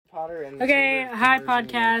Okay, hi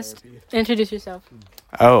podcast. Introduce yourself.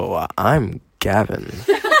 Oh, I'm Gavin.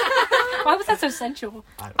 Why was that so sensual?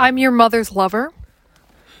 I'm your mother's lover.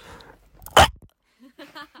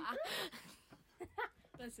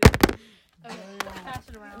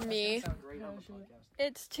 Me.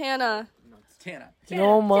 It's Tana.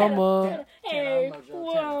 Yo, mama. Hey,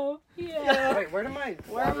 whoa, yeah. Wait, where am I?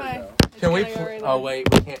 Can we? We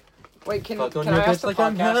can't. Wait, can Fuck on I your ask bitch the like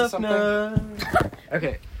I'm podcast something?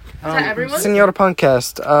 Okay. that everyone? Senora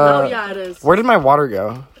Podcast. Yeah, it is. Where did my water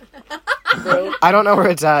go? I don't know where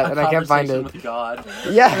it's at, and I can't find it. With God.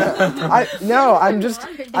 Yeah,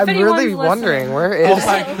 I'm really anyone's wondering where is.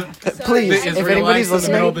 Please, if anybody's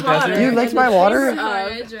listening, you licked my water.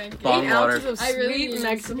 Bong water. Sweet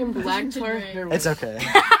Mexican black tar. It's okay.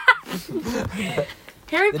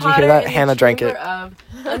 Harry Did you Potter hear that? and the Hannah drank Chamber it. Of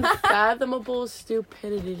Unfathomable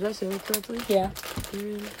Stupidity. Did I say that correctly? Yeah.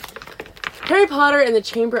 Harry Potter and the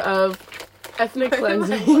Chamber of Ethnic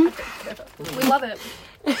Cleansing. We love it.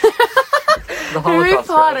 Harry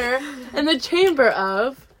Potter and the Chamber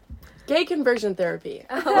of Gay Conversion Therapy.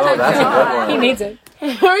 Oh, that's a good one. He needs it.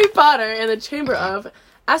 Harry Potter and the Chamber of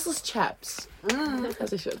Assless Chaps.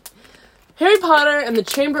 As I should. Harry Potter and the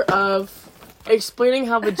Chamber of Explaining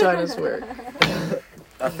How Vaginas Work.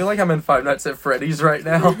 I feel like I'm in Five Nights at Freddy's right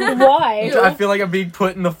now. Why? I feel like I'm being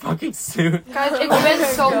put in the fucking suit. Guys, it's been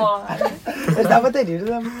so long. Is that what they do to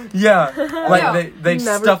them? Yeah, like Yeah. they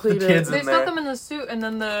Never stuff the pleaded. kids They in stuff there. them in the suit, and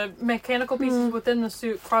then the mechanical pieces within the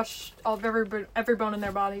suit crush every bone in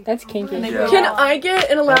their body. That's kinky. And they Yeah. go Can out. I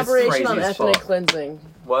get an elaboration crazy on as ethnic fuck. cleansing?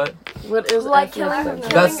 What? What is Like ethnic killing- cleansing?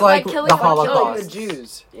 That's like killing the by killing Holocaust. The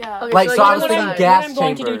Jews. Yeah. Okay, Like, so I was what thinking is gas what I'm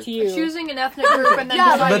going to chamber. do to you. Choosing an ethnic group and then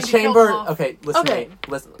Yeah, deciding The to kill chamber. them off. Okay, listen Okay. to me.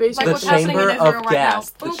 Listen. Basically, The what's happening chamber in Israel of right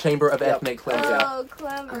gas. now. The chamber of ethnic cleansing. Oh,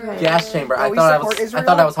 clever. Gas chamber. I we thought support I Israel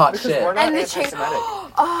thought that was hot because shit. we're not And the anti-Semitic.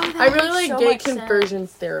 Oh, that I really makes like so gay much conversion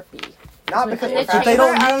therapy. Not because The we're chamber But they fascist.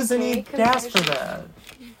 don't of use any gay gas for conversion. that.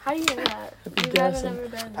 How do you know that? You've guessing. never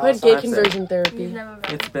been. I had gay conversion therapy. You've never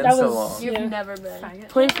been. It's been That so was- long. You've Yeah. never been.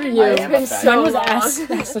 Point for I you. am It's been a so Mine was long. ass.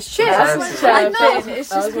 Shit. That's- I've been.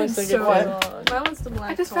 It's I was just going been to so say long. what? Mine was the black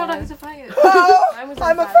I just found out toy. who's a faggot. Mine was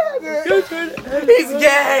I'm a faggot. He's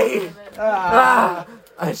gay.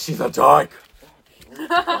 And she's a dark. Oh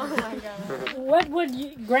my god. What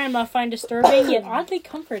would Grandma find disturbing yet oddly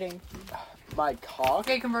comforting? My cock.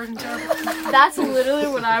 Gay conversion therapy. That's literally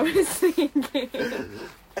what I was thinking.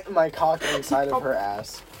 My cock inside of her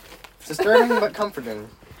ass. Disturbing but comforting.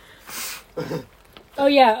 Oh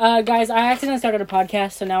yeah, guys, I accidentally started a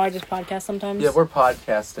podcast, so now I just podcast sometimes. Yeah, we're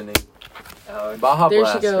podcasting. Baja There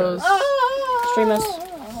Blast. she goes. Stream us.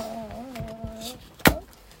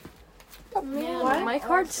 Man, my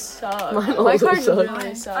cards suck. Mine My also cards suck.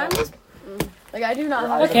 really suck. Like, I do not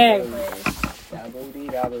have Okay.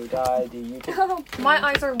 My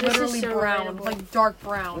eyes are This is literally so brown, random. like dark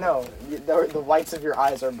brown. No, the whites of your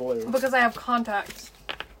eyes are blue. Because I have contacts.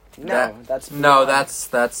 No, that's No,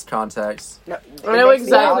 that's context. No, I know it makes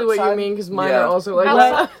the exactly what you outside- mean because mine Yeah. are also like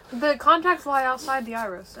Outside, the contacts lie outside the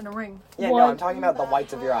iris in a ring. Yeah, What? no, I'm talking about the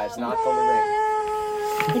whites of your eyes, not the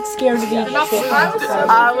ring. It's scared to be. They're not blue.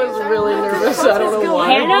 I was really nervous. I don't know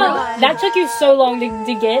why. Hannah, that took you so long to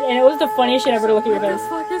get, and it was the funniest shit ever to look at your What the face.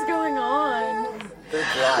 fuck is going on? They're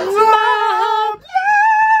dry.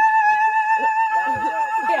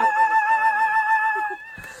 Yeah.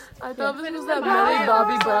 I thought this was that Millie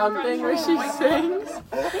Bobby Brown thing where she sings.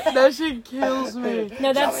 That shit kills me.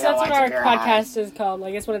 No, that's what our podcast is called.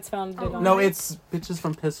 Like, that's what it's founded on. No, it's bitches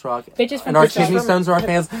from Piss Rock. Bitches from And our Piss Rock. kidney stones are our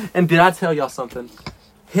fans. And did I tell y'all something?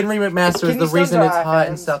 Henry McMaster is Kidney the stones reason are it's our hot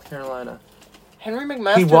in fans. South Carolina. Henry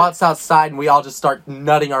McMaster. He walks outside and we all just start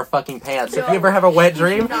nutting our fucking pants. If you ever have a wet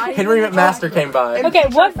dream, Henry McMaster came by. Okay,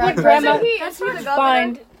 what would Grandma That's who the governor.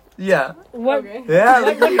 find? Yeah. What? Yeah, What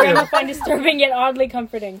look would at Grandma you. find disturbing yet oddly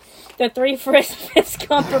comforting? The three fist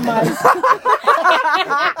compromise.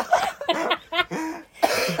 I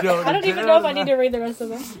don't even know if I need to read the rest of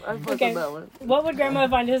them. I fucked Okay. on that one. What would Grandma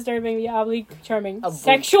find disturbing yet oddly charming?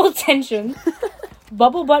 Sexual tension,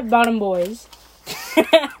 bubble butt bottom boys,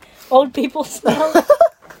 old people smell,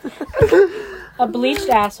 a bleached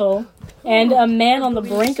asshole, and a man on the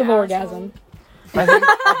brink of orgasm. I think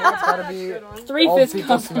it's gotta be Three old fist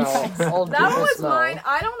people smell. compromise. Old That people was smell. mine.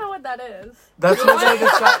 I don't know what that is. That's what they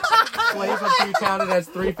decide. Slaves are to be counted as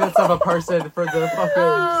 3/5 of a person for the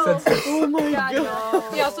fucking census. Oh my God, god. no.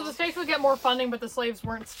 Yeah, so the states would get more funding, but the slaves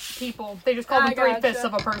weren't people. They just called I them 3/5 gotcha.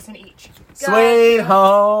 of a person each. Sweet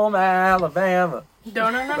home Alabama. No.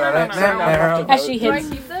 As she Do I hits.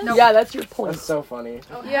 keep this? Yeah, that's your point. That's so funny.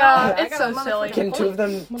 Yeah, It's so silly. Can two of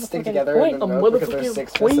them Motherfucking stick together point. in the A middle because they're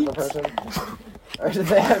motherfucking 6/5 of a point. person? Or did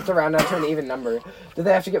they have to round out to an even number? Did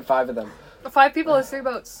they have to get 5 of them? 5 people is 3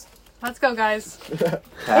 boats. Let's go, guys.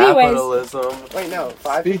 Capitalism. Wait, no.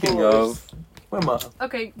 5 Speaking people of, where am I?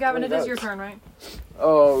 Okay, Gavin, it is your votes? turn, right?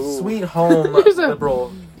 Oh. Sweet home,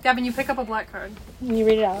 liberal. Gavin, you pick up a black card. You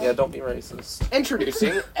read it out. Yeah, don't be racist.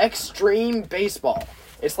 Introducing Extreme Baseball.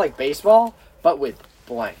 It's like baseball, but with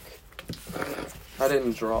blank. I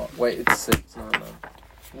didn't draw. Wait, it's 6. No.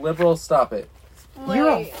 Liberal, stop it. You're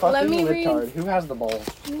a Wait, fucking let me read. retard. Who has the ball?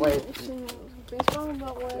 Wait. Baseball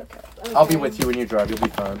about what? Okay. I'll be with you when you drive. You'll be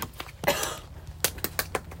fine.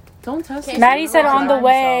 Don't test Okay, it. Maddie said on the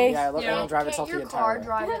way. Yeah, let Yeah. me drive Can't itself the your entire car way.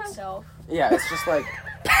 drive itself? Yeah, it's just like...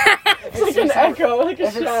 It's like an echo, like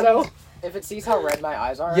a shadow. If it sees how red my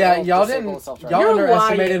eyes are, Yeah, it'll y'all disable didn't. itself Y'all You're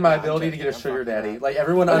underestimated lying. my Yeah, I'm ability to get a joking, I'm sugar fucking daddy. with Like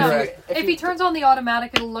everyone No, underestimated. If he turns on the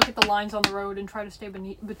automatic, it'll look at the lines on the road and try to stay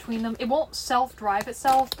between them. It won't self-drive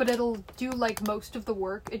itself, but it'll do like most of the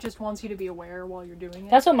work. It just wants you to be aware while you're doing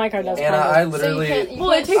it. That's what my car does. Anna, kind I of. literally,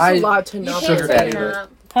 Well, it takes I- a lot to You not. Sugar can't daddy take a did. nap.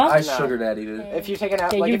 Huh? I No. sugar daddy did. If you take an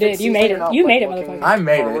out, Yeah, like you if did. it You sees made that it. you're not, You like, made it, looking motherfucker. I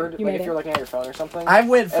made it. forward, You like made if it. you're looking at your phone or something, I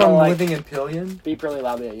went It'll, from like- living in Pillion. beep really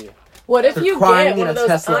loudly at you. What if To you crying get one in of a those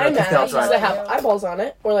Tesla and a iMacs Tesla that have eyeballs on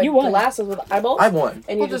it, or like You won. glasses with eyeballs? I won.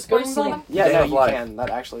 And you Pull just the go to springs on sleep. them? Yeah, Game no, of you life. can. That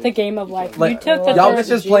actually. The game of you life. can. Like, You took the Y'all third.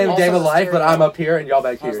 bitches playing the Also game of the life, but steering I'm wheel. up here and y'all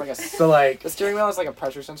back Has here. like a- So like, The steering wheel has like a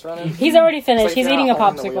pressure sensor on it. He's already So finished. if He's you're eating a not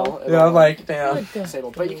holding the popsicle. wheel, it'll, yeah, I'm like, I damn. like that.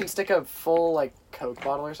 disabled. But you can stick a full like Coke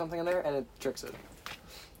bottle or something in there, and it tricks it.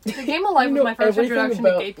 The game of life You was know my first everything introduction to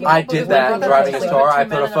about- gay people. I because did my that brother driving was a like car. with I two put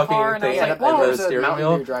men a in car, fucking and I was thing like, in whoa. There's the a steering Mountain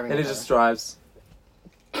wheel, Dew driving and it in just there. drives.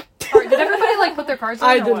 Sorry, did everybody like put their cards in?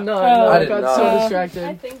 I or did what? not. Oh. No, I I did got not. so I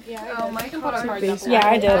distracted. think, yeah. Oh, Mike can put our cards Basic. up. Yeah,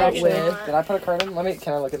 I did I actually. did. Did I put a card in?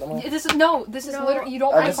 Can I look at them all? This is No. literally you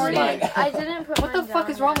don't Oh, put a this is card mine. in. I didn't put What the mine fuck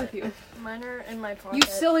down is wrong yet. with you? Mine are in my pocket. You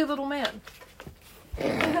silly little man.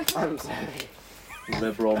 I'm sorry.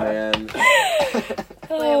 Liberal man. Wait,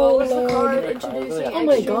 what was the card Lord. introducing? Oh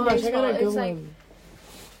my Extreme gosh, I Baseball? got a It's good like, one.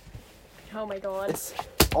 oh my god. It's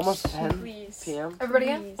almost 10 Please. p.m. Everybody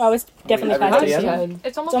in? Please. Oh, it's definitely Every past day? 2 Yeah. p.m.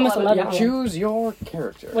 It's almost, It's almost 11. 11. Yeah. Choose your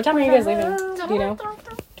character. What time are you guys leaving? Do you know?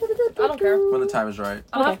 I don't care. When the time is right.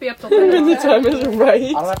 I don't have to be up till When 10. the time is right.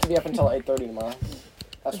 I don't have to be up until 8:30 tomorrow.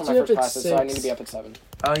 That's when But my you first up at class is, so I need 6. to be up at 7.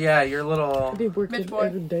 Oh yeah, you're little. I be working Mitch boy.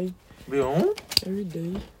 every day. Every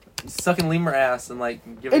day. Sucking lemur ass and like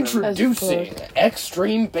giving them. Introducing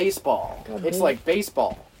Extreme Baseball. God It's damn. like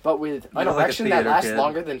baseball, but with an look like a erection that theater lasts kid.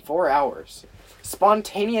 longer than 4 hours.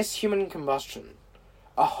 Spontaneous human combustion.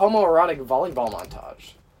 A homoerotic volleyball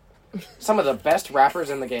montage. Some of the best rappers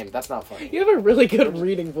in the game. That's not funny. You have a really good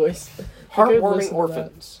reading voice. I could Heartwarming listen to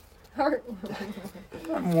orphans.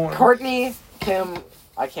 I'm warm. Courtney, Kim.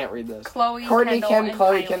 I can't read this. Chloe, Courtney, Kendall, Kim, and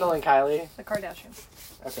Chloe, Kylie. Kendall, and Kylie. The Kardashians.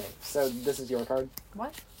 Okay, so this is your card.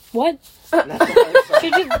 What? What? yeah,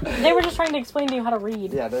 They were just trying to explain to you how to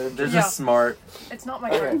read. they're They're Yeah. just smart, It's not my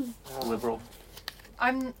Okay. card. liberal.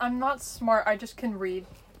 I'm not smart. I just can read.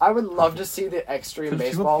 I would love to see the extreme People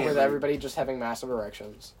baseball can't with read. everybody just having massive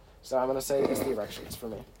erections. So I'm gonna say it's the erections for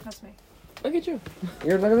me. That's me. Look at you.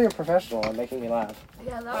 You're literally a professional and making me laugh.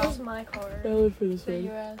 Yeah, that was my card. I live for this That you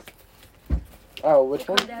one. asked. Oh, which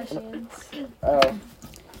one? Kardashians. Oh,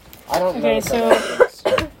 I don't know. Okay, if so- that makes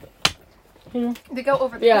sense. They go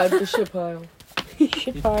over there. Yeah, the shit pile.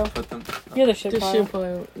 Shit pile. Put them. You're the shit The pile. shit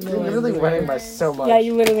pile. You're No, literally I'm winning by so much. Yeah,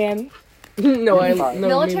 you literally am. No, I. Fine. No,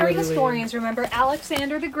 Military me literally. historians remember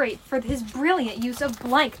Alexander the Great for his brilliant use of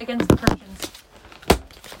blank against the Persians.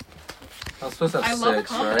 I was supposed to I have love the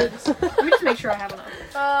 6, right? confidence. Let me just make sure I have enough.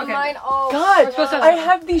 Okay. Mine all. God, We're supposed to have I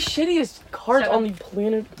have the shittiest cards 7. on the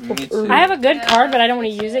planet Me of too. Earth. I have a good card, but I don't want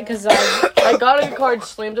to use it because I got a card,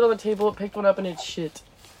 slammed it on the table, picked one up, and it's shit.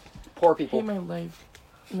 Poor I people. hate my life.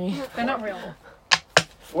 Me. They're not real.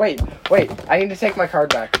 Wait. I need to take my card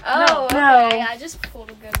back. Oh, No. okay. I just pulled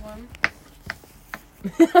a good one.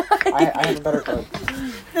 I have a better card.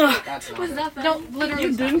 That's not Was it. that bad? Don't literally.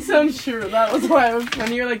 You didn't sound sure. That was why I was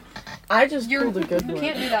funny. You're like, I just pulled a good You one.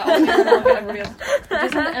 can't do that. I'll never look at everybody else. It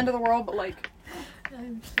isn't the end of the world, but like.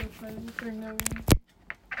 I'm so funny for no reason.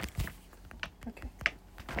 Okay.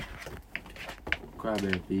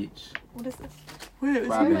 Cranberry Beach. What is this? Wait,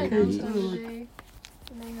 Cranberry Those Beach. today.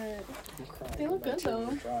 And they hurt. They look good though.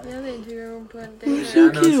 Yeah, they do, but they hurt.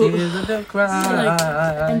 So cute.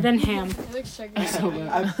 and then ham. They look so So good.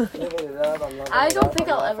 bad. I don't think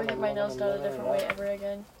I'll ever get my nails done a different way ever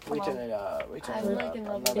again. We Come can, on. we can. I'm like in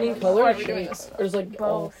love with Any it. color Why or are we doing shapes? this? Or is like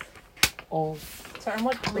all? Both. Sorry, I'm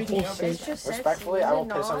like reading whole over. shape. It's just Respectfully, sexy, I will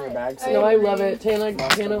is it piss on your not? bag. No, I love agree. it.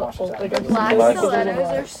 Tana, Washes out. like I'm Black Black stilettos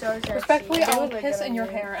stilettos. are so sexy. Respectfully, I will They look piss good in on your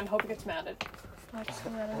you. hair and hope it gets matted.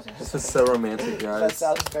 This is so romantic, That guys.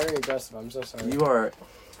 sounds very aggressive. I'm so sorry. You are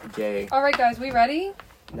gay. Alright, guys, we ready?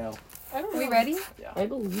 No. We ready? I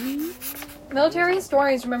believe. Military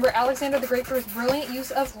historians remember Alexander the Great for his brilliant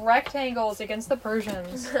use of rectangles against the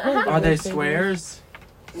Persians. Are they squares?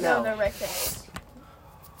 No, they're rectangles.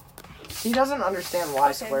 He doesn't understand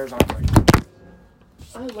why squares aren't right.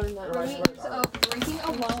 I learned that. Brilliant use of drinking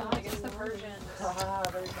alone against the Persians.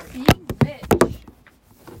 Very funny. Being rich.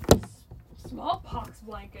 Smallpox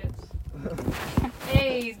blankets.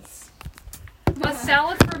 AIDS. A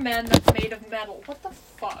salad for men that's made of metal. What the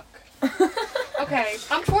fuck? Okay,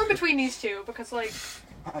 I'm torn between these two because, like,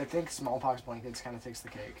 I think smallpox blankets kind of takes the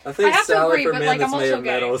cake. I think I have to salad agree, for but, men like, that's I'm made also of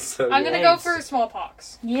metal gay. is so I'm good. gonna go for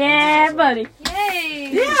smallpox. Yeah, buddy. Yay!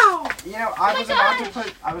 You know,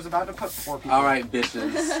 I was about to put 4 people. Alright,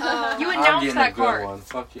 bitches. You I'm announced getting a that good card. one.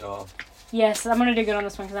 Fuck y'all. Yes, I'm gonna do good on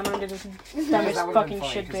this one because I'm gonna do this dumbest That would've been fucking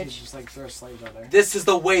funny, shit 'cause you bitch. just like throw slaves out there. This is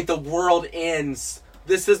the way the world ends.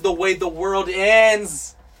 This is the way the world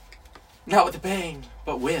ends. Not with a bang,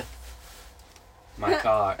 but with my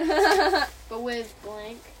cock. But with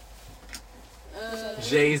blank.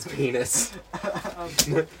 Jay's penis.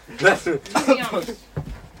 That's Be honest.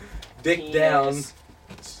 dick down.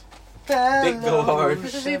 Dick go hard.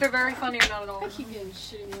 This is either very funny or not at all. I keep getting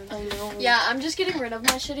shitty ones. I know. Yeah, I'm just getting rid of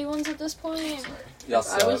my shitty ones at this point. Y'all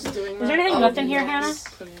I was suck. doing Is that. there anything I left would in here, be Hannah? nice.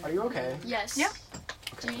 Are you okay? Yes. Yeah.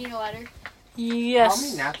 Do you need a ladder? How many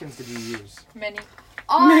Yes. napkins did you use? Many.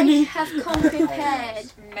 I have come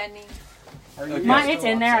prepared. Many. Are you Okay. Mine, still it's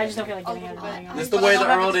in there. I upset? just don't feel like A getting it. little bit. This is But the way I the don't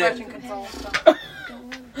have world inspection ends. control, so.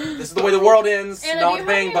 This is the way the world ends. Anna, Not do with you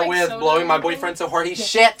bang, have but any, like, with soda blowing my or boyfriend so hard he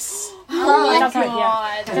shits. Oh my It's outside, yeah.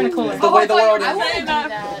 god. It's in the cooler. This is the way the world I ends. want to do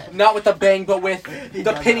that. Not with the bang, but with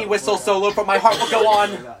the penny whistle solo, but my heart will go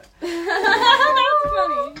on. That's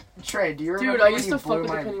funny. Trey, do you remember Dude, I when used you to fuck blew with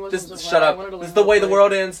the my... penny Just whistles. shut up. This is the way the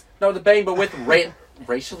world ends. Not with a bang, but with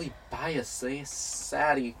racially biased,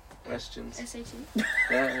 saddy questions. SAT.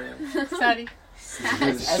 Yeah. Sadie.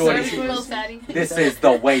 Shorty. Little Sadie. This is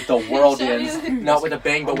the way the world ends. Not with a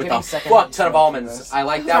bang, but I'm with getting a second fuck hand ton of smoke from almonds. this. I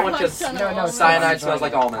like that one because No, cyanide it's smells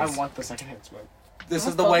like fine. almonds. I want the secondhand smoke. This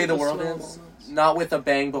is I the fuck way with the the world smell of ends. almonds. Not with a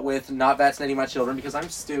bang, but with not vaccinating my children because I'm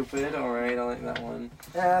stupid. Alright, I like that one.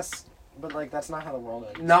 Yes, but like that's not how the world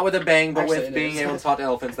ends. Not with a bang, but Actually, with it being is. able to talk to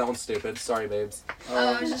elephants. That one's stupid. Sorry, babes.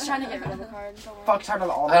 I was just trying to get rid of a card. Fuck, tired of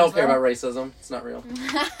the almonds. I don't care though? about racism. It's not real.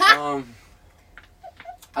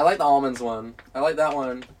 I like the almonds one. I like that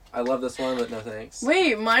one. I love this one, but no thanks.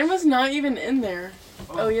 Wait, mine was not even in there.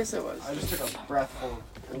 Oh, yes, it was. I just took a breathful.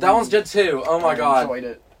 That one's good too. Oh my I god. enjoyed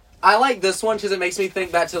it. I like this one because it makes me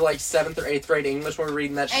think back to like 7th or 8th grade English when we were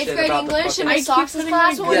reading that 8th shit grade about English the in fucking... my I keep socks putting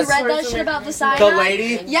class my when we Yes. read that words shit in my about the mouth. cyanide. The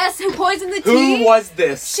lady? Yes, who poisoned the tea? Who was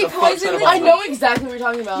this? She The fuck ton poisoned of the- I almonds? know exactly what you're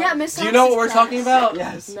talking about. Yeah, Miss Do you know what we're Thompson's talking class. about?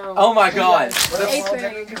 Yes. No. Oh my god. What the Eighth world's grade.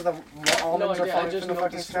 ending because the almonds No are idea, I falling just from the know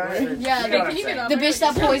fucking this sky? story. Or- Yeah, you know what I'm can you saying. get the bitch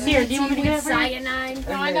that poisoned Here, the do you want tea me to get with it for you? cyanide. And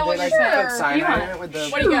No, I they- know they, what like, you're put saying. cyanide in it with the,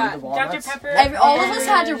 What do you got? the walnuts. Dr. Pepper. All of us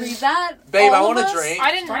had to read that. Babe, I All of want a us? drink.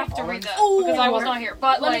 I didn't have to read that Ooh. because I was not here.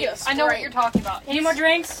 But Let me like, get a I know what Sprite. you're talking about. Any more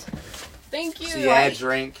drinks? Thank you. Yeah,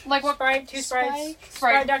 drink. Like what? Sprite, 2 Sprites. Spike.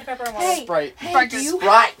 Sprite, Dr. Pepper, and water. Hey, Sprite. hey, Sprite do good. you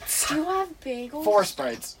Right. do you have bagels? 4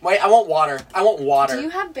 Sprites. Wait, I want water. I want water. Do you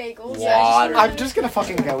have bagels? Water. I'm just gonna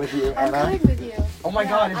fucking go with you, I'm Anna. going with you. Oh my Yeah,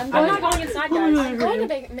 god, it's I'm I'm big. not going inside, guys. I'm going to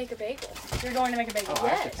make a bagel. You're going to make a bagel. Oh, I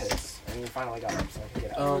have to Yes. piss. And you finally got up, so I can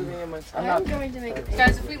get out. Um, I'm I'm not. going to make a bagel.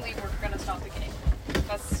 Guys, if we leave, we're gonna stop the game.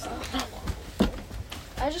 That's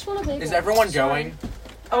I just want a bagel. Is everyone going?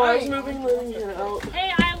 Oh, I was moving Lily out. Hey,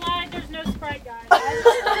 I lied. There's no Sprite, guys.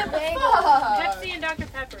 Pepsi and Dr.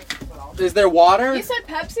 Pepper. Is there water? You said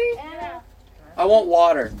Pepsi? Yeah. I want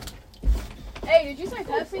water. Hey, did you say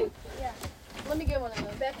Pepsi? Yeah. Let me get one of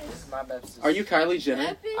those. This is my best. Are you Kylie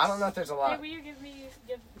Jenner? I don't know if there's a Hey, lot. will you give me...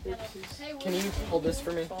 Hey, Can you hold this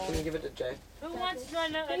for me? Can you give it to Jay? Who wants to a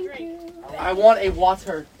Thank drink? you. I want a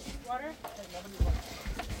water. Water?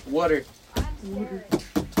 Water.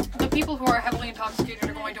 the people who are heavily intoxicated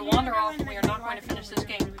are going to wander off, and we are not going to finish this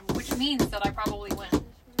game, which means that I probably win.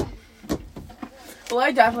 Well,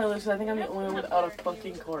 I definitely lose. I think I'm the only one without a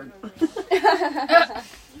fucking cord.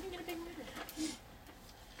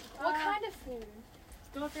 What kind of food?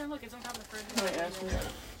 Go up there and look. It's on top of the Oh, fridge. yeah, actually,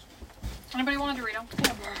 Anybody want a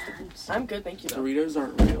Dorito? I'm good, thank you. Though. Doritos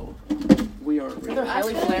aren't real. We aren't They're real.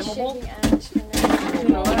 highly flammable. You You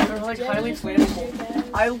know, they're like highly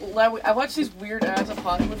flammable. I watch these weird ass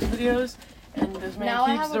apocalypse videos, and this man Now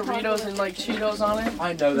I keeps have a Doritos and like Cheetos on it.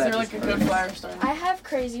 I know Is that. there like a good fire starter? I have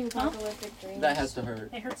crazy apocalyptic dreams. That has to hurt.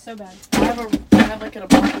 It hurts so bad. I have like an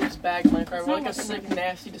apocalypse bag in my car. Like a sick,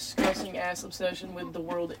 nasty, disgusting ass obsession with the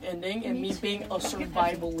world ending and me being a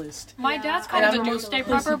survivalist. My dad's And kind of I'm a the most doomsday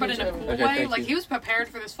prepper, but in a pissy cool bitch ever. way. Okay, Like, thank he was prepared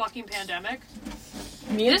for this fucking pandemic.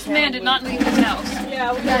 Me and This man Cam did not leave his house.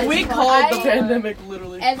 Yeah, Guys, We called the I- pandemic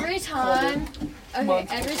literally. Every time, okay,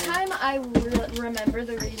 months every before. time I remember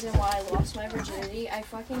the reason why I lost my virginity, I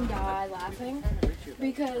fucking die laughing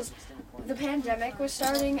because the pandemic was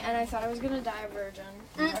starting and I thought I was gonna die a virgin.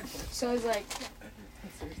 So I was like,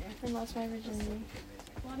 I lost my virginity.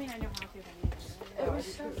 Well, I mean, I know how to do that. It was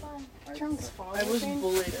so fun. I was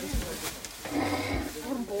bullied into it. You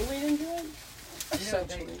were bullied into it?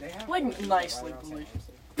 Essentially. Like, nicely bullied.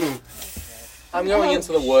 I'm going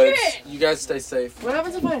into the woods. You guys stay safe. What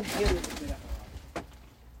happens if I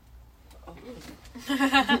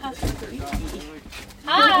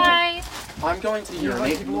Hi! I'm going to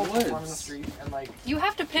urinate in the on the woods. street and like You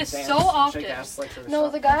have to piss dance, so often. shake ass, like, sort of No,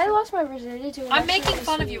 stuff. the guy I lost my virginity to. was I'm actually making really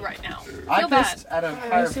fun of sweet. you right now. I Feel bad. pissed at a You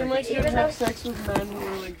higher seem like you Even have though- sex with men who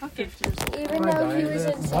are like 50 years old. Even Am I though he dying was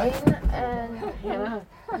to this? What? insane and Yeah.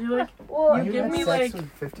 You like, well, You give me, like-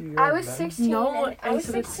 50-year-old I was men? 16. No, and I was Ace,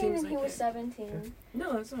 it 16 seems and he like was it. 17,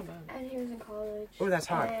 no, that's not bad. and he was in college. Oh, that's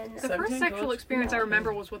hot. And The first 17 sexual coach? experience I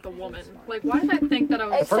remember was with a woman. Like, why did I think that I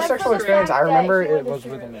was... The first Except sexual for the experience I fact that remember, he it went was to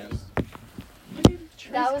with a Syria. man.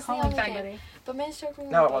 That was the only Back thing. But men struck me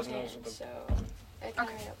No, with it wasn't. both It was hands, with so I kind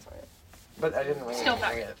of made up for it. But I didn't really Still enjoy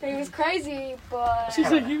back. it. He was crazy, but She's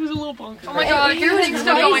like, he was a little bunker. Oh my god, He your was thing's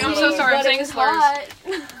still going. I'm so crazy, sorry, I'm but saying it was slurs. hot.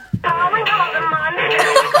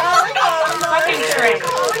 Fucking straight.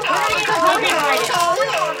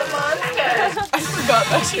 I forgot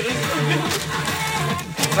that shit was so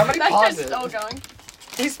good. Somebody That's pause just it. still going.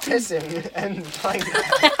 He's pissing and like.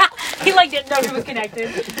 He like didn't know he was connected.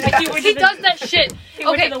 Like he, went He to does that shit. He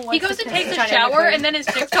went Okay, to the he ones goes to and takes a China shower Liquor. and then his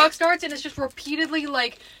TikTok starts and it's just repeatedly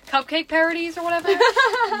like cupcake parodies or whatever.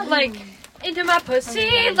 Like, into my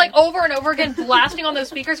pussy, like over and over again, blasting on those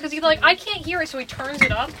speakers because he's like, I can't hear it, so he turns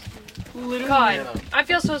it up. Literally. God, I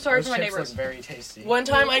feel so sorry Those for my chips look neighbors. very tasty. One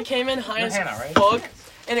time I came in high You're as Hannah, right? fuck,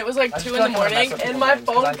 and it was like I 2 just in the feel like when I morning, mess up and people's my names,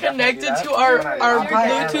 'cause phone I definitely connected do that. to our When I'm high and when I'm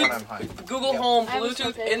Bluetooth, high. Google Yep. Home I was Bluetooth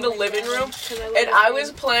prepared in the for living this, room, 'cause I and love I it.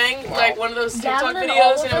 was playing like one of those TikTok Down and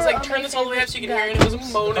videos, and it was over like on turn my this all the way up so you can hear it, favorite and it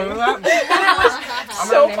was moaning. I'm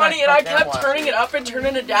So gonna name funny, my and I goddamn kept watch. turning it up and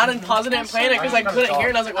turning it down and pausing it and playing it because I couldn't hear it,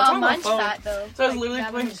 and I was like, what's wrong with my Mine's phone? fat though. So I was Like, literally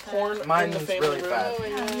that playing one's fat. porn in Mine's the family really room. fat.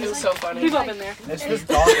 It was so funny. People up in there. It's this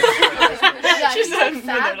dog. That's Yeah, She he's said like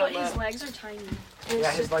no, fat, no, but no. his legs are tiny.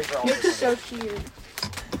 yeah, his legs are all. It's so cute.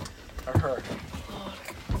 Or her.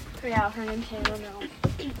 Yeah, her name's Hannah now.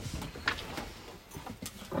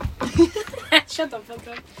 Shut the fuck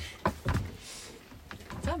up.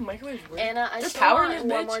 Is that microwave weird? Anna, I There's still power in want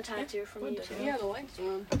this one bitch? more tattoo from you too. Yeah, the lights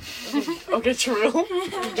on. Okay, true.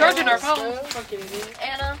 Charging our phone. Fucking idiot.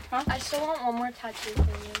 Anna, Huh? I still want one more tattoo from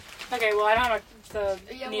you. Okay, well I don't have the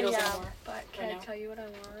Yeah, needles well, yeah, anymore. but can I I know. tell you what I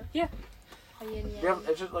want? Yeah. A yin yang. You have,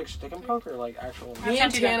 it's just like stick and poke or like actual. Me and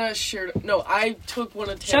sent you that. Tana shared. No, I took one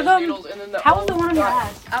of Show Tana's them- needles and then the How was old the one on your guy-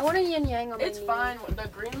 ass? I want a yin yang on my It's knee. fine. The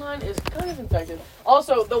green line is kind of infected.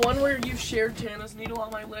 Also, the one where you shared Tana's needle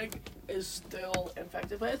on my leg is still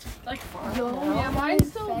infected, but it's like fine. No, now. yeah, mine's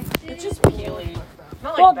still infected. It's just peeling.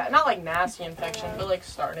 Not like Well- that. Not like nasty infection, but like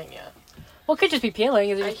starting yet. Well, it could just be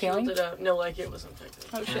peeling. Is it I just healed peeling? it up. No, like it was infected.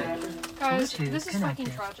 Oh shit. Guys, this is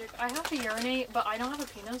fucking tragic. I have to urinate, but I don't have a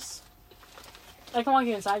penis. I can walk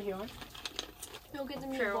you inside if you want. You'll get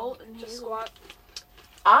them True. bolt and Just just squat.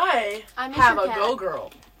 I I miss have your a cat. Go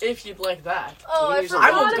Girl. If you'd like that. Oh, I I forgot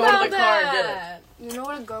I will go about to the car and get it. that. You know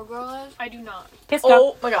what a go girl is? I do not. Piss cup.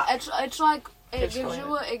 Oh my god. It's like it It's gives fine.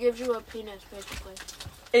 you a penis basically.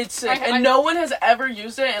 It's sick. I- And no one has ever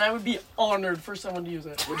used it, and I would be honored for someone to use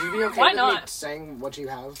it. Would you be okay Why with me not? saying what you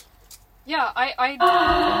have? Yeah,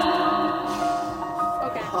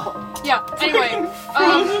 Okay. Yeah, anyway.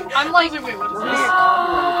 I'm like... Wait, what is We're this? gonna get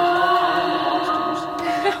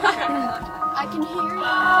copyrighted because we're talking about I can hear you.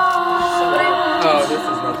 Oh, this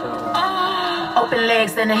is nothing. Open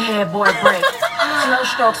legs and the headboard break. Slow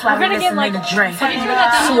strokes while We're we gonna get, listening like, to Drake. fucking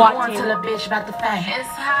SWAT SWAT team. team. Till a bitch about to faint. It's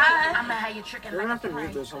hot. I'ma have you tricking We're gonna have like to a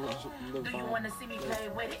read prank. this on the Do you wanna see me play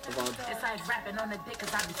with it? It's like rapping on the dick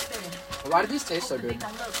 'cause I be spitting. Why do these taste so The good? dick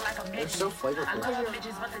don't look like a They're midget. so I flavorful. love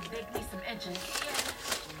bitches, but the dick needs some inches.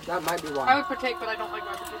 That might be I why. would partake, but I don't like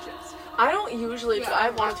barbecue chips. I don't usually, but I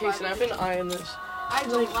want to taste it. I've been eyeing this. I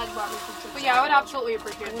don't like barbecue chips. But yeah, I would absolutely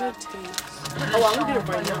appreciate I want that. to taste. Oh, I'm gonna get it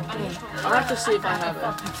right now. I'll have to see if I have it.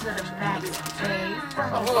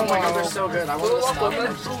 Oh my god, they're so good. I want to stop.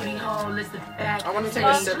 I want to take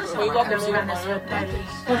a sip. Will you walk in with my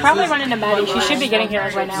We'll probably run into Maddie. She should be getting here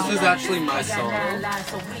right now. This is actually my song. Do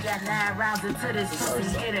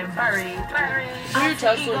your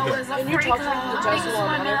Tesla. Can you talk to the Tesla while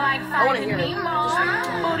I'm on it? I want to hear it. I don't know.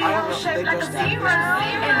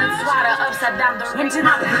 They just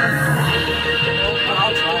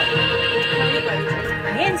I'll try.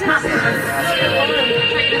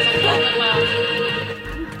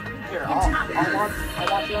 Here, I'll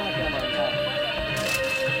watch you on the camera and talk.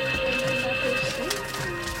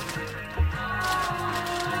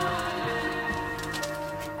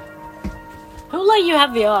 Who let you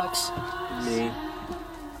have the aux? Me.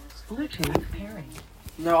 Bluetooth pairing.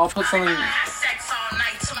 No, I'll put something.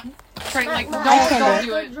 Trey, like, can't don't do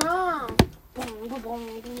do it. Drum.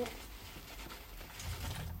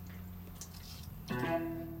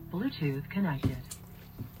 Bluetooth connected.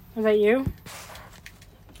 Is that you?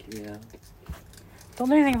 Yeah. Don't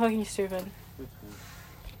do anything fucking stupid.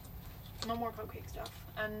 No more cupcake stuff.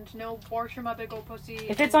 And no wash my big old pussy.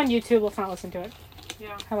 If it's on YouTube, let's not listen to it.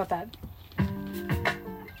 Yeah. How about that?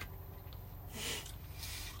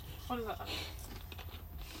 What is that?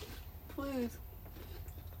 Please.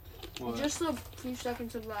 What? Just a few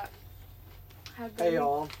seconds of that. Hey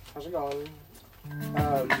y'all, how's it going?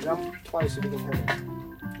 Jump twice if you can hear me.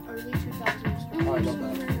 Early 2000s. Alright, got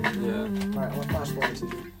that. Yeah. Alright, let's flash forward to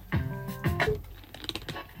you.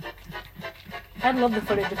 I'd love the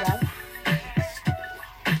footage of that.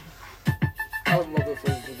 I would love the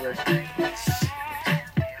footage of this.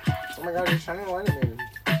 Oh my god, you're shining a light at me.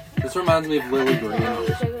 This reminds me of Lily Green.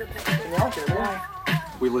 Can y'all hear me?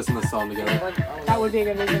 We listen to the song together. That would be a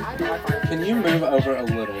good reason. Can you move over a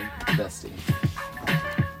little, bestie?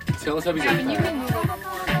 Teletubbies are You fat. can move over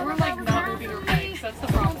more. We're like not moving your legs. That's the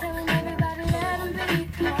problem.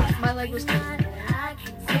 My leg was too.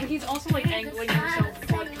 But he's also like angling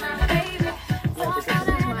himself. Like, I'm right.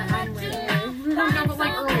 no, but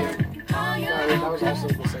like earlier. No, that was also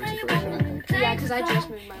the same situation, I think. Yeah, because I just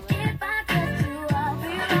moved my leg.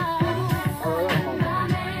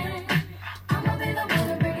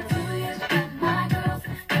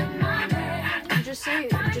 Just say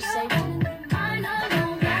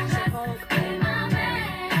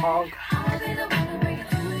Hog.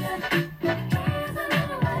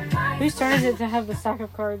 Whose turn is it to have the stack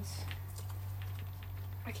of cards?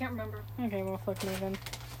 I can't remember. Okay, well, fuck me then.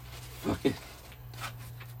 Fucking.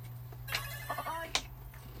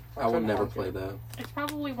 I would never play that. It's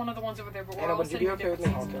probably one of the ones over there, but we're Anna, all would you be sitting okay with me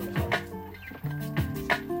different. honking the car?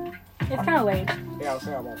 It's kind of late. Yeah, I'll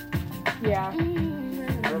say I won't. Yeah. I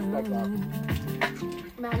respect that.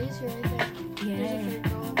 Maddie's here, I think. There's a third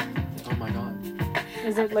girl in there. Oh my god.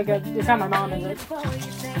 Is it like a... It's not my mom, is it? Flash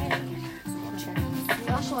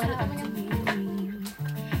light.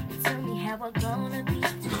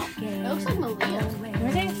 It looks like Malia.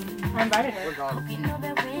 Let me see. I invited her. We're gone. We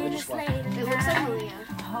just left. It looks like Malia.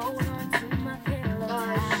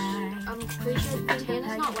 I'm pretty sure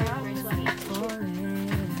Tana's not wearing a bracelet.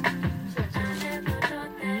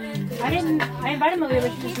 I invited Malia,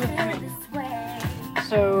 but she just moved coming.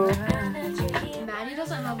 So... Maddie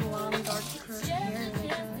doesn't have long dark curly hair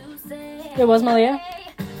like that. It was Malia?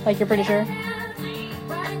 Like, you're pretty sure?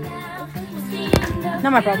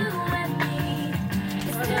 Not my problem.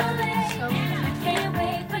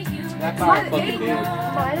 That's how I fucking did.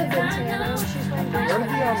 Might have been Tana. She's wearing Where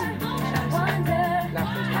bracelet.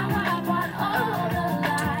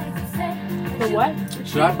 did The what?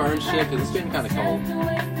 Should I burn shit? Because it's getting kind of cold. You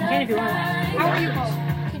can if you want. How are you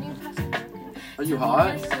home? Can you pass it? Are you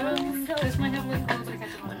hot? This might have like clothes I catch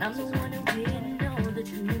on.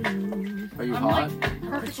 Are you I'm hot? like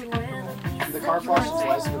perfectly comfortable. The car flash is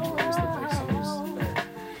less than the fix somebody's there.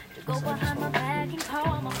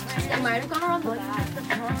 It might have gone around the back.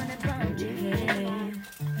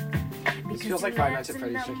 It feels like Five Nights at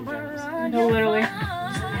Freddy's chicken cameras. No, literally. You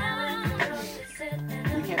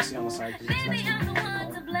can't see on the side because it's next to the car.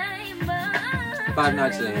 5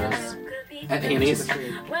 Nights at Annie's. At Annie's.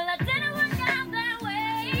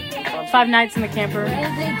 Five nights in the camper. Where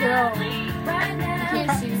did they go? I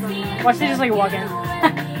can't see from there. Watch they just like walk in.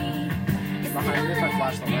 Behind me if I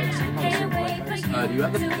flash the lights, you can probably see the light lights. Do you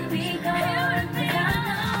have the pins?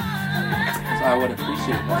 So I would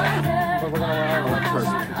appreciate that. But we're gonna run out of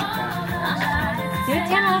electricity. Did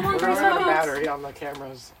Tana have on We're gray gonna run out of sweatpants? battery on the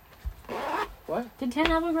cameras. What? Did Tana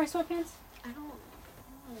have on gray sweatpants? I don't.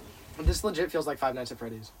 This legit feels like Five Nights at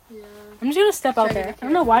Freddy's. Yeah. I'm just gonna step out Check it there. out. I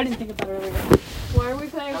don't know why I didn't think of that earlier. Why are we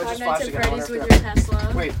playing No, it Five just Nights flashed at again. I Freddy's wonder with if your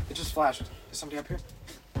Tesla? Wait, it just flashed. Is somebody up here?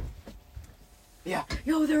 Yeah.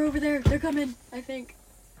 Yo, they're over there. They're coming. I think.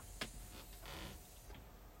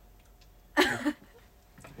 Yeah,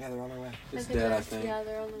 they're on their way. It's dead, I think. Yeah,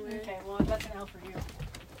 they're on the way. Okay, well that's an L for you.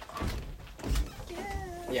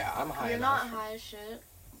 Yeah, I'm high You're enough. not high as shit.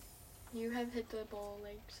 You have hit the ball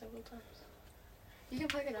like several times. You can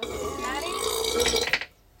pick it up. Maddie?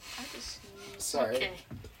 I just sneezed. Sorry. Okay.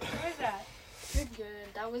 What is that? You're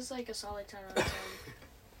good. That was like a solid 10 out of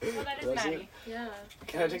 10. Well, that is Was Maddie. it? Yeah.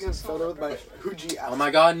 Can I take a photo with my Fuji Oh my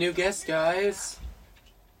god, new guest, guys.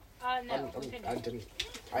 No. we finished. I didn't.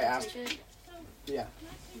 I asked. Take it. Yeah.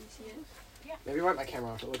 Can you see it? Maybe wipe my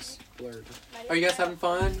camera off. It looks blurred. Are you guys having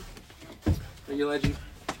fun? Are you legend?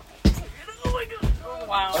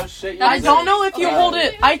 Wow. Oh shit! I don't know if you hold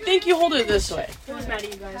it. I think you hold it this way. It was Maddie,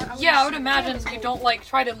 you guys. Yeah, I would imagine you don't like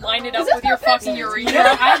try to line it up with your fucking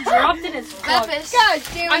urethra. I dropped it as fuck. God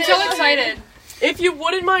damn it. I'm so excited. If you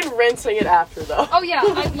wouldn't mind rinsing it after, though. Oh yeah, do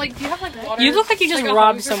you have like water? You look like you just a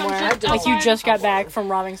robbed hose or some somewhere. shit? Like you just got back from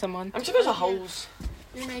robbing someone. I'm sure there's a hose.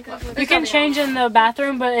 Your makeup looks You can change in the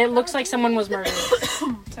bathroom, but it looks like someone was murdered.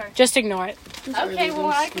 Sorry. Just ignore it. Okay, well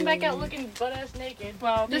I come back out looking butt-ass naked.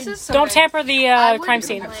 Well, this is so Don't big. tamper the crime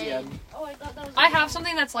scene. Oh, I thought that was. I have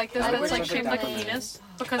something that's like this, I that's like wouldn't shaped like a complain. penis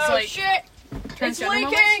because Oh like shit! It's transgender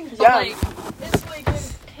leaking. moments. Yeah. Like, It's leaking.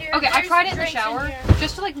 Here, okay, I there's tried it in the drinks shower here.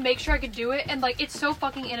 just to like make sure I could do it, and like it's so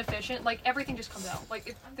fucking inefficient. Like everything just comes out.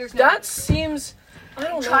 Like there's no. That seems. I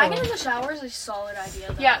don't know. Trying it in the shower is a solid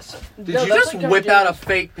idea, though. Yes. Did No, you that's just like whip how out we a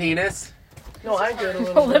fake penis? No, I did a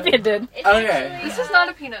little. Olivia did. Okay. This is not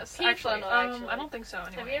a penis, actually. no, actually. I don't think so.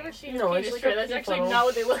 Anyway. Have you ever seen No, a it's penis? straight. That's actually funnel. not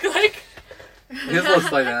what they look like. His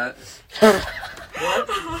looks like that.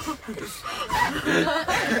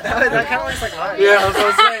 That kind of looks like mine. Yeah, that's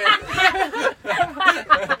what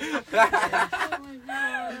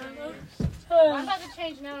I'm I'm about to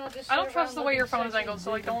change now. I'll just I don't sit trust the around way your looking phone is sexy. angled,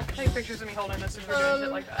 so like don't take pictures of me holding this if we're doing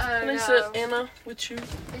shit like that. Can I sit, Anna, with you?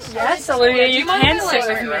 Yes, Olivia, Do you you mind can if I sit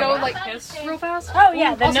like with me. go like piss real fast? Oh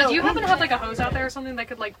yeah, then Also, no. do you happen to have like a hose out there or something that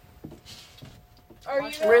could like Are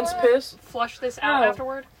you Rinse piss. flush this out Oh.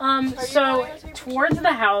 afterward? So towards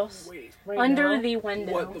the house, Right under now? the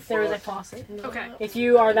window, What the there is a fuck? faucet. Okay. If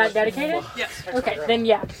you are that dedicated, Yes. okay, then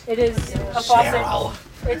yeah, it is a faucet.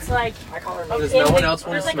 It's like I call her Does In no one the- else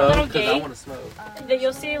want there's to like a little smoke? Because I gate. want to smoke. that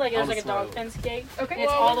you'll see, like there's On the like a dog smoke. fence gate. Okay.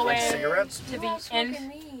 It's all the like way cigarettes. to the end.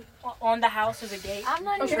 On the house is a gate. I'm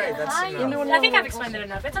not Okay, even that's high. enough. I think I've explained it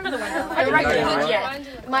enough. It's under the window. I Right Okay. there. Yeah.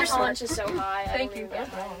 My tolerance is so high. Thank I you. don't even get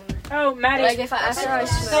high. Oh, Maddie, Like if I after I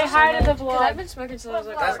smoke, say hi to the because I've vlog. been smoking since I was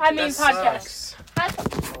like. I mean, podcast.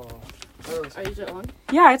 Are you on?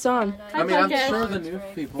 Yeah, it's on. I mean, I'm sure the new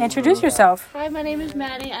people. Introduce know yourself. Hi, my name is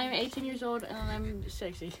Maddie. I'm 18 years old and I'm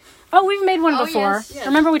sexy. Oh, we've made one Oh, before. yes, yes.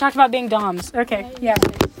 Remember we talked about being doms. Okay, yeah.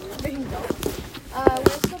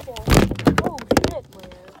 Where's the bowl? Oh, shit.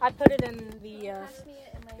 I put it in the, Pass me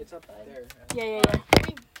it in my. It's up there. yeah.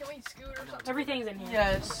 Can we scoot or something? Everything's in here.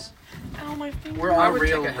 Yes. Ow, my finger. We're on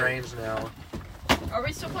real range now. Are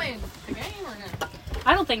we still playing the game or no?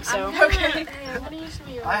 I don't think so. Okay. Hey, what do you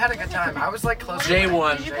smell? I had a good time. I was like close.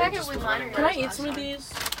 J1. Did you pack it with mine or Can I yours eat some of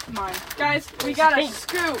last these? Mine. Guys, we got a Thanks.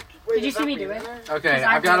 scoot. Did you see me do it? Okay,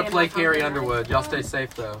 I've got to play Carrie Underwood. Y'all stay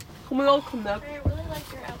safe though. Come on, come on. time? I really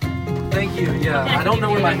like your outfit. Thank you. Yeah, I don't know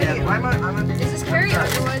where my hat went. Is this Carrie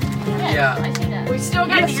Underwood? Yeah. I see that. We still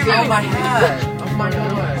got a Oh, scoot. my hat. Oh my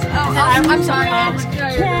god. I'm sorry. I've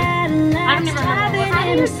never heard of it.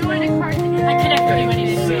 I connect with you when you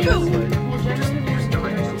did.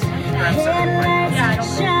 Yeah, I don't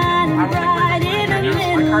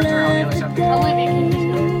My cards are on the other side. Olivia, can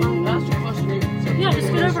you That's too close to me. Yeah, just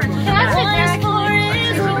scoot over and Can I sit there?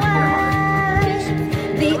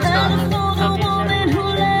 The other for the woman who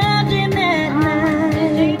loved him that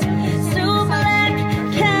night. So black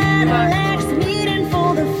Cadillacs meeting for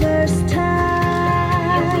the first time.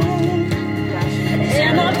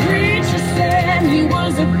 And the preacher said he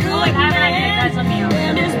was a good I have an idea, guys. Let me man. know.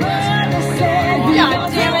 And his brother said he was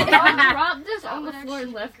damn it. a I dropped this on the floor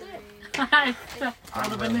and left it. I would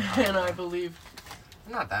have been Hannah, I believe.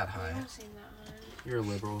 I'm not that high. You're a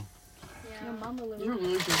liberal. Your mama lived. You're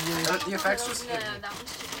really good. The effects just. No, that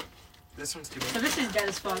was too big. This one's too So big. this is dead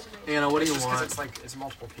as fuck. Anna, what do you It's just 'cause want? it's like it's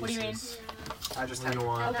multiple pieces. What do you mean? I just What have do you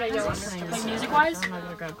want? Okay, yo. Like music wise? I'm not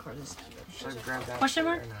gonna grab cordless. Should I grab that? Question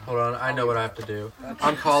mark? Or no? Hold on, I know what I have to do.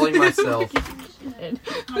 I'm calling myself.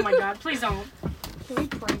 Oh my god, please don't. Can we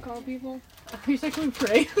prank call people? You sexually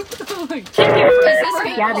pray? Oh my god. Is this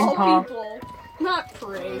Gavin call. people? Not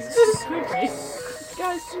pray.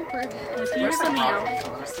 Guys, super. Can you just let me out?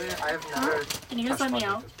 Honestly, I have never. Can you just let me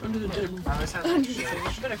out? Under the table. I always had.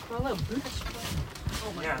 Better crawl out,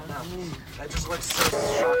 bitch. Yeah, Yeah, no. That just looks so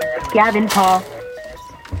shocking. Gavin Paul.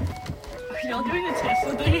 Are y'all doing the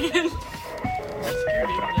Tesla thing again? That's scared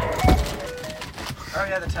me. Oh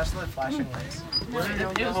yeah, the Tesla flashing lights. It was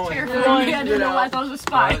terrifying. I didn't know why I thought it was a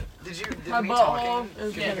spy. Did My we butthole talking?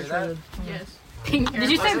 is Did you hear that? Yes. Did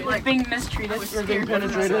you say being mistreated? You're being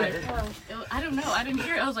penetrated. I don't know. I didn't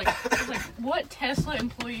hear it. I was like, what Tesla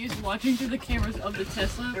employee is watching through the cameras of the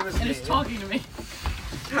Tesla It was and me. is talking to me?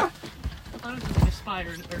 I thought it was like a spy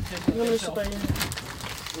or Tesla. itself.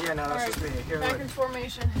 Yeah, no, that's just me. Here, Back look. in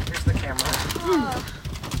formation. Here's the camera.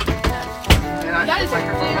 And That is a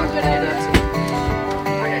damn good idea.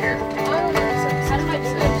 Okay, here.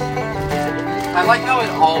 I like how it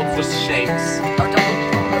all just shakes.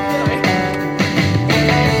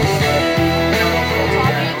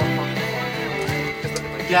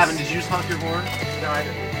 Gavin, did you just honk your horn? No, I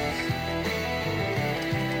didn't.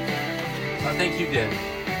 I think you did.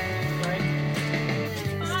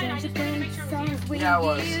 Yeah, it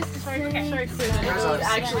was. Sorry, clear It was that us.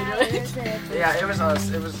 actually do it. Yeah, it was us.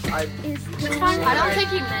 It was I. I don't think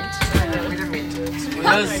he meant to. We didn't mean to.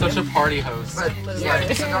 That is such a party host. But yeah,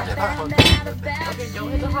 so don't hit that hook. Okay,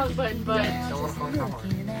 don't hit the hug button, but Don't want to honk that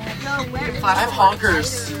horn. I have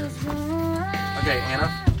honkers. Okay,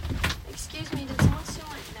 Anna, Excuse me, did someone steal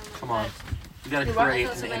my number? come on. You gotta create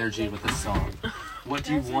an energy with this song. What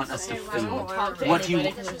do you want us to I feel? won't talk to What do you?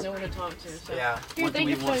 anybody because there's no one to talk to. So. Yeah. Here, What do thank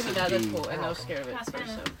we you for want telling me to that. That's do? cool. And I was scared of it at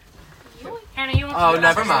first. So. Hannah, you want Oh, to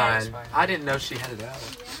never mind. I didn't know she had it out.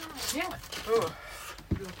 Yeah. Ooh,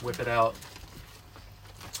 Whip it out.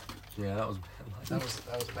 Yeah, that was bad. that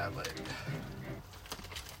was a bad leg.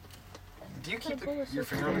 Do you keep your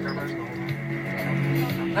finger on the cameras the whole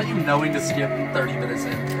time? Not you knowing to skip 30 minutes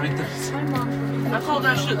in. I mean, I call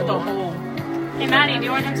that shit the hole. Hey, Maddie, do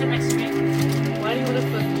you want to come sit next to me? Why do you want to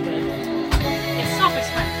flip the bed? It's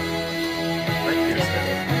self-explanatory.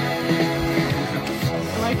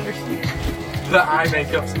 I like Kirsten. the eye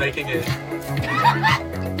makeup's making it.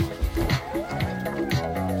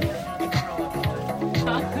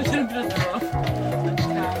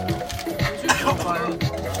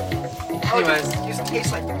 Anyways, You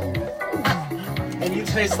taste like. and you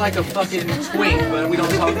taste like a fucking twink, but we don't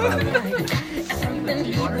talk about it.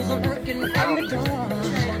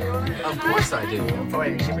 Of course I do. Oh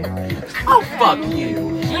wait, give me. Oh, fuck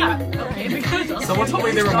you. Yeah. Okay, because Someone told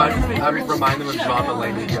me they remind them of John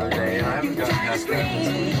Mulaney the other day, and I haven't gotten past that.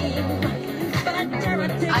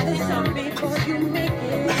 I think so.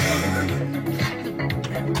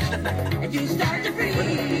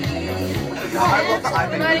 No, I love the eye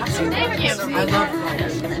makeup. Thank you. I love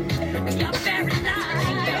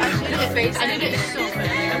I did it so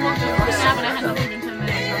fast. I walked up to the cab and I had to leave in 10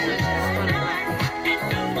 minutes.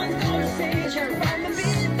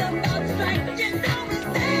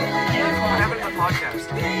 What happened to the podcast?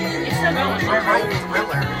 It's still going. We're writing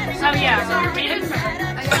thriller. Oh, yeah.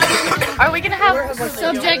 Are we gonna have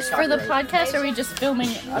subjects for the podcast, or are we just filming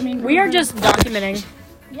it? I mean, We are just documenting,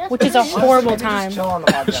 which is a horrible time. Chill on the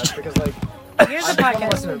podcast because like Here's the I don't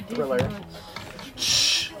want to podcast. listen to thriller.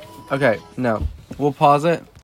 Okay, no. We'll pause it.